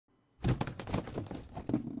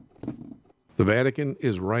The Vatican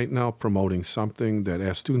is right now promoting something that,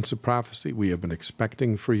 as students of prophecy, we have been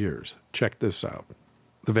expecting for years. Check this out.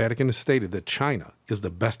 The Vatican has stated that China is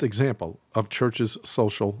the best example of church's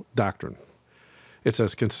social doctrine. It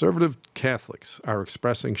says conservative Catholics are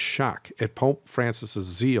expressing shock at Pope Francis's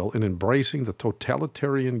zeal in embracing the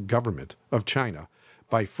totalitarian government of China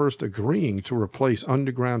by first agreeing to replace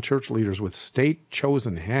underground church leaders with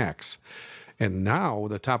state-chosen hacks. And now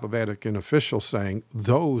the top of Vatican officials saying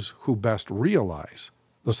those who best realize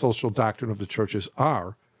the social doctrine of the churches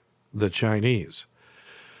are the Chinese.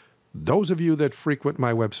 Those of you that frequent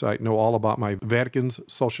my website know all about my Vatican's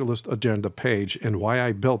Socialist Agenda page and why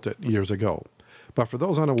I built it years ago. But for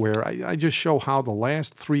those unaware, I just show how the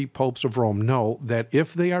last three popes of Rome know that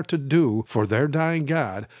if they are to do for their dying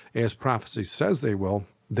God, as prophecy says they will,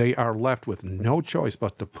 they are left with no choice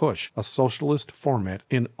but to push a socialist format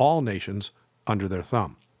in all nations under their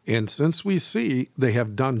thumb. And since we see they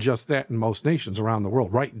have done just that in most nations around the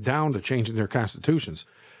world, right down to changing their constitutions,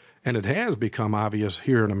 and it has become obvious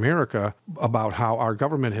here in America about how our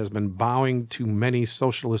government has been bowing to many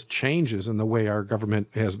socialist changes in the way our government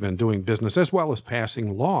has been doing business, as well as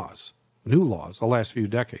passing laws, new laws, the last few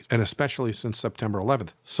decades, and especially since September 11th.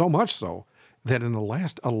 So much so that in the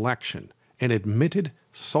last election, an admitted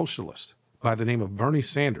socialist by the name of Bernie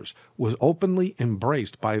Sanders was openly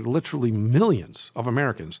embraced by literally millions of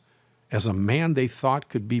Americans as a man they thought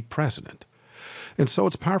could be president. And so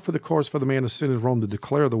it's par for the course for the man of sin in Rome to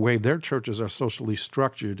declare the way their churches are socially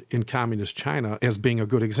structured in communist China as being a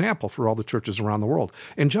good example for all the churches around the world.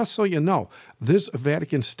 And just so you know, this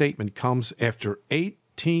Vatican statement comes after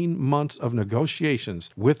 18 months of negotiations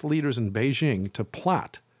with leaders in Beijing to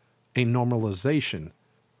plot a normalization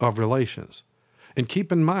of relations. And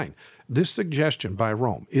keep in mind, this suggestion by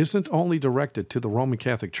Rome isn't only directed to the Roman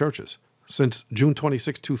Catholic churches. Since June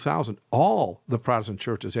 26, 2000, all the Protestant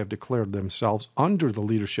churches have declared themselves under the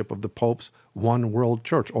leadership of the Pope's One World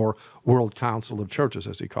Church, or World Council of Churches,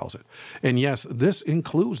 as he calls it. And yes, this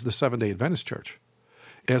includes the Seventh-day Adventist Church.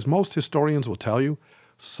 As most historians will tell you,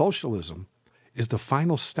 socialism is the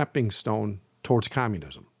final stepping stone towards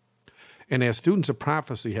communism. And as students of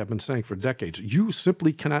prophecy have been saying for decades, you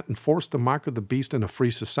simply cannot enforce the mark of the beast in a free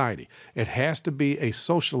society. It has to be a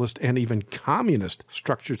socialist and even communist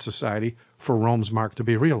structured society for Rome's mark to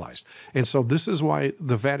be realized. And so this is why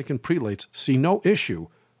the Vatican prelates see no issue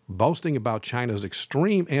boasting about China's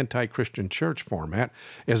extreme anti-Christian church format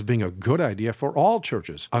as being a good idea for all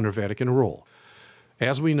churches under Vatican rule.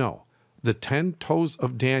 As we know, the 10 toes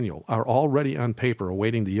of Daniel are already on paper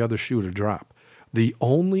awaiting the other shoe to drop. The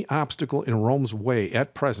only obstacle in Rome's way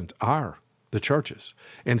at present are the churches.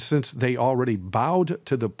 And since they already bowed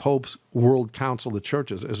to the Pope's World Council of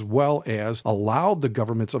Churches, as well as allowed the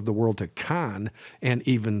governments of the world to con and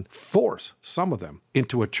even force some of them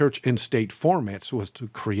into a church-in-state format so as to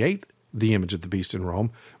create the image of the beast in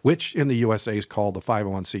Rome, which in the USA is called the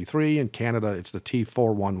 501c3, in Canada it's the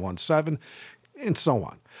T4117, and so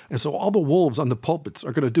on. And so all the wolves on the pulpits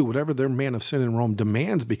are going to do whatever their man of sin in Rome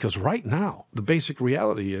demands, because right now, the basic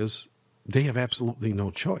reality is they have absolutely no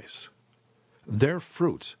choice. Their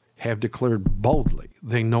fruits have declared boldly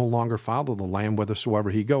they no longer follow the Lamb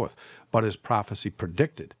whithersoever he goeth. But as prophecy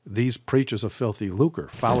predicted, these preachers of filthy lucre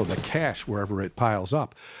follow the cash wherever it piles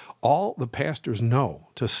up. All the pastors know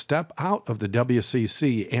to step out of the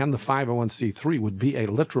WCC and the 501c3 would be a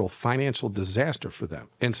literal financial disaster for them.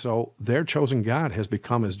 And so their chosen God has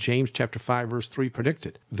become, as James chapter 5, verse 3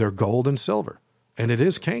 predicted, their gold and silver. And it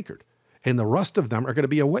is cankered. And the rust of them are going to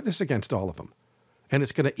be a witness against all of them. And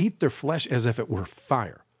it's going to eat their flesh as if it were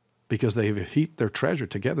fire, because they've heaped their treasure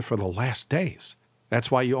together for the last days.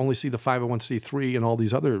 That's why you only see the 501c3 and all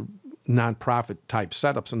these other nonprofit type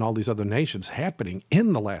setups in all these other nations happening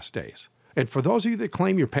in the last days. And for those of you that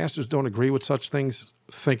claim your pastors don't agree with such things,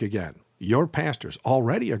 think again. Your pastors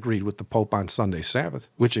already agreed with the Pope on Sunday Sabbath,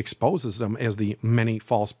 which exposes them as the many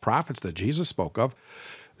false prophets that Jesus spoke of.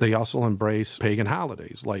 They also embrace pagan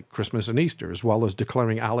holidays like Christmas and Easter, as well as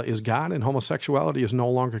declaring Allah is God and homosexuality is no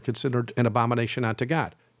longer considered an abomination unto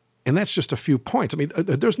God. And that's just a few points. I mean,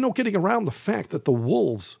 there's no getting around the fact that the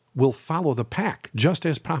wolves will follow the pack, just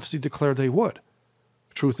as prophecy declared they would.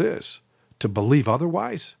 Truth is, to believe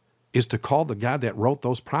otherwise is to call the God that wrote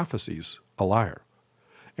those prophecies a liar.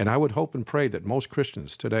 And I would hope and pray that most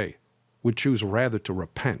Christians today would choose rather to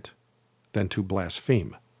repent than to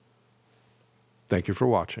blaspheme. Thank you for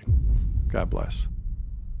watching. God bless.